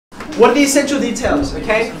What are the essential details?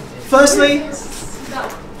 Okay. Firstly,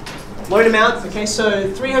 loan amount. Okay,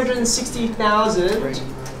 so 360,000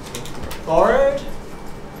 borrowed.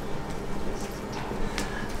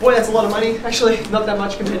 Boy, that's a lot of money. Actually, not that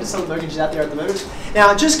much compared to some mortgages out there at the moment.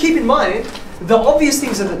 Now, just keep in mind, the obvious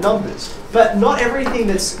things are the numbers, but not everything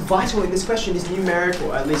that's vital in this question is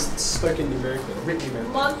numerical, at least it's spoken numerically, written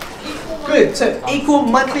numerically. Good, so equal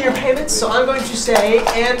monthly repayments. So I'm going to say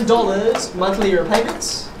M dollars monthly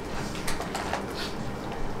repayments.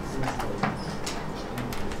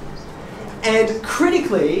 And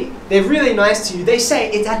critically, they're really nice to you. They say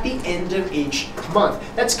it's at the end of each month.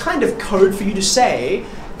 That's kind of code for you to say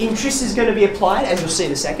interest is going to be applied, as you'll see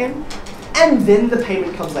in a second, and then the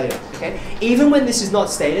payment comes later. Okay? Even when this is not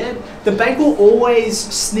stated, the bank will always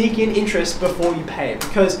sneak in interest before you pay,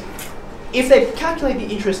 because if they calculate the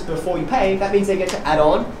interest before you pay, that means they get to add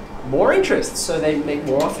on more interest, so they make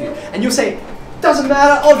more off you. And you'll say, doesn't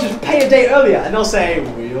matter, I'll just pay a day earlier. And they'll say,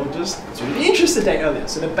 we'll just do the interest a day earlier.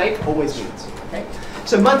 So the bank always wins. Okay?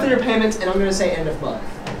 So monthly repayments, and I'm going to say end of month.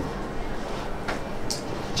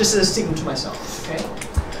 Just as a signal to myself. Okay?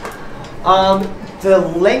 The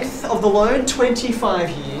length of the loan, 25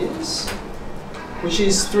 years, which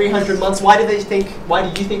is 300 months. Why do you think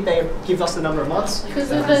they give us the number of months? Because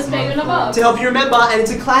of the statement above. To help you remember, and it's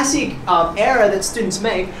a classic error that students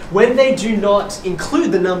make when they do not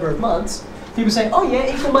include the number of months. People say, oh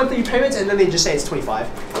yeah, equal monthly payments, and then they just say it's 25.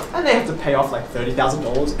 And they have to pay off like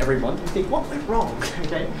 $30,000 every month. You think, what went wrong?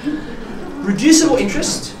 Okay. Reducible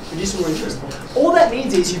interest. All that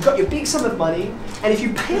means is you've got your big sum of money, and if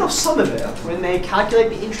you pay off some of it, when they calculate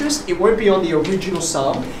the interest, it won't be on the original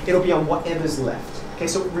sum, it'll be on whatever's left. Okay,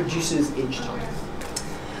 so it reduces each time.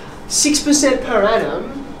 6% per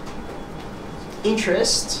annum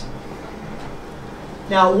interest.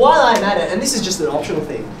 Now, while I'm at it, and this is just an optional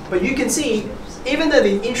thing, but you can see, even though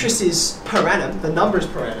the interest is per annum, the number is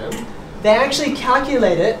per annum, they actually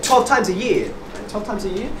calculate it 12 times a year. 12 times a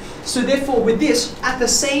year. So therefore, with this, at the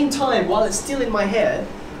same time, while it's still in my head,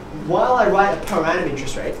 while I write a per annum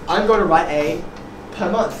interest rate, I'm going to write a per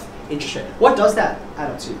month interest rate. What does that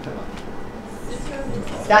add up to per month?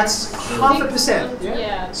 That's 0.5%.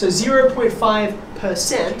 Yeah? So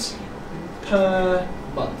 0.5% per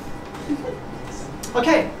month.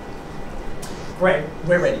 Okay, great,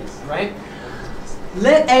 we're ready, right?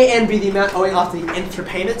 Let AN be the amount owing after the nth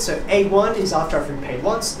repayment. So A1 is after I've repaid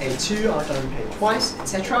once, A2 after I've repaid twice,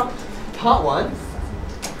 etc. Part 1,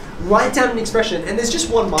 write down an expression, and there's just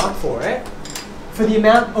one mark for it, for the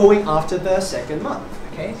amount owing after the second month.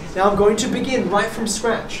 Okay. Now I'm going to begin right from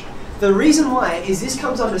scratch. The reason why is this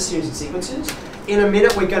comes under series and sequences. In a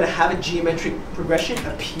minute we're going to have a geometric progression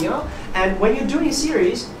appear, and when you're doing a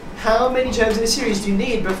series, how many terms in a series do you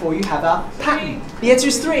need before you have a pattern? The answer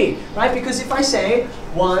is 3, right? Because if I say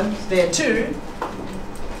 1, then 2,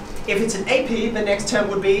 if it's an AP, the next term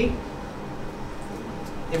would be,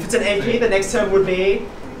 if it's an AP, the next term would be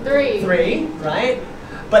 3, right?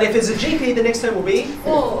 But if it's a GP, the next term will be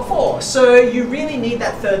 4. So you really need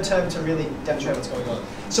that third term to really demonstrate what's going on.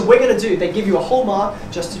 So we're going to do, they give you a whole mark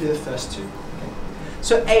just to do the first 2. Okay.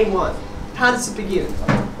 So A1, how does it begin?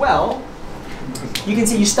 Well, you can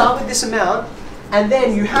see you start with this amount, and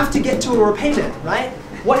then you have to get to a repayment, right?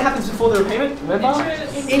 What happens before the repayment? Remember?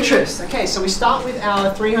 Interest. Okay, so we start with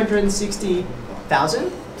our 360,000,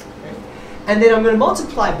 okay, and then I'm going to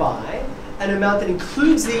multiply by an amount that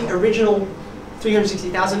includes the original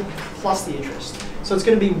 360,000 plus the interest. So it's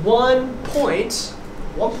going to be 1 point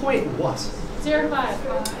what?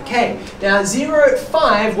 0.5. Okay, now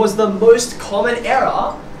 0.5 was the most common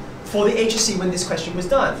error for the HSC when this question was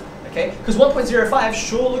done. Okay, because 1.05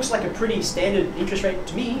 sure looks like a pretty standard interest rate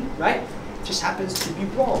to me, right? It just happens to be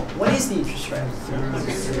wrong. What is the interest rate?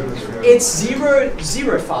 It's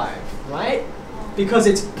 0.05, right? Because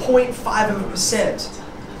it's 0.5%.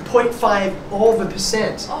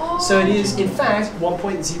 0.5%. Oh. So it is, in fact,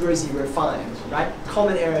 1.005, right?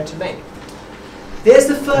 Common error to make. There's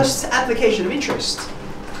the first application of interest.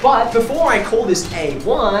 But before I call this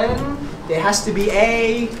A1, there has to be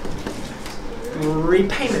a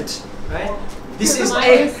repayment, right? This is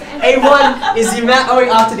A1 is the amount owing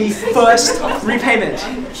after the first repayment.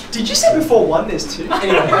 Did you say before 1 there's 2?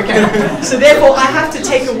 Anyway, okay. So therefore I have to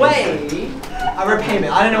take away a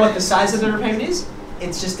repayment. I don't know what the size of the repayment is.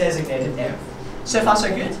 It's just designated F. So far so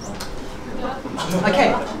good?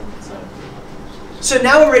 Okay. So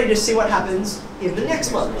now we're ready to see what happens in the next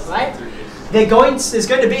month, right? There's going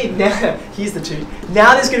to be, now, here's the 2.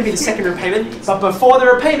 Now there's going to be the second repayment, but before the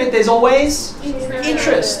repayment there's always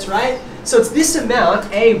interest, right? So it's this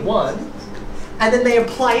amount, A1, and then they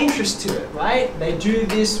apply interest to it, right? They do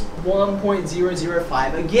this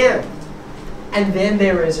 1.005 again, and then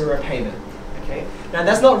there is a repayment. Okay. Now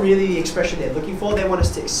that's not really the expression they're looking for. They want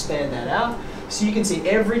us to expand that out. So you can see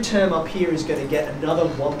every term up here is going to get another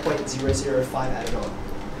 1.005 added on.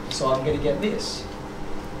 So I'm going to get this.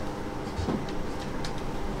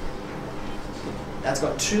 That's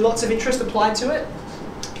got 2 lots of interest applied to it.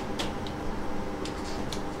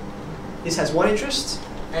 This has 1 interest,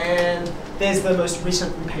 and there's the most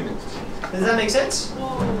recent repayment. Does that make sense?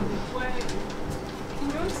 Whoa, wait. Can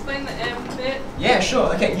you explain the M bit? Yeah,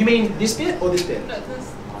 sure. Okay, you mean this bit or this bit? No,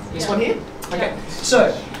 This yeah. one here? Okay, Yeah.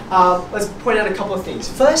 so let's point out a couple of things.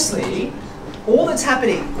 Firstly, all that's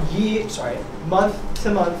happening month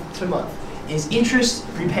to month to month is interest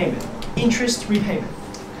repayment. Interest repayment.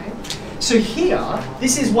 Okay? So here,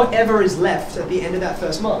 this is whatever is left at the end of that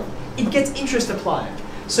first month. It gets interest applied.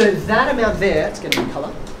 So that amount there, it's going to be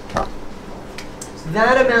color.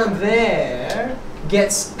 That amount there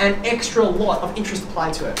gets an extra lot of interest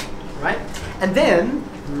applied to it, right? And then,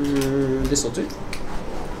 this will do.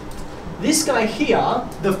 This guy here,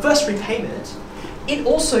 the first repayment, it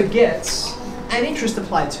also gets an interest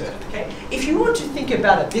applied to it, okay? If you want to think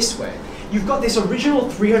about it this way, you've got this original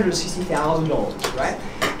 $360,000, right?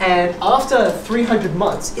 And after 300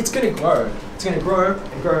 months, it's going to grow. It's going to grow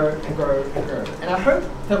and grow and grow and grow. And I hope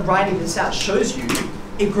that writing this out shows you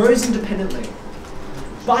it grows independently.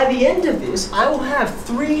 By the end of this, I will have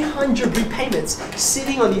 300 repayments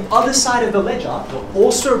sitting on the other side of the ledger,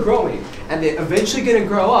 also growing. And they're eventually going to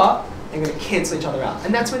grow up and going to cancel each other out.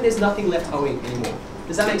 And that's when there's nothing left owing anymore.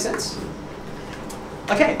 Does that make sense?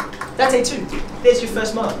 Okay, that's A2. There's your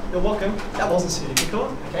first mark. You're welcome. That wasn't so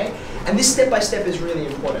difficult, okay? And this step-by-step is really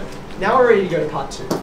important. Now we're ready to go to part 2.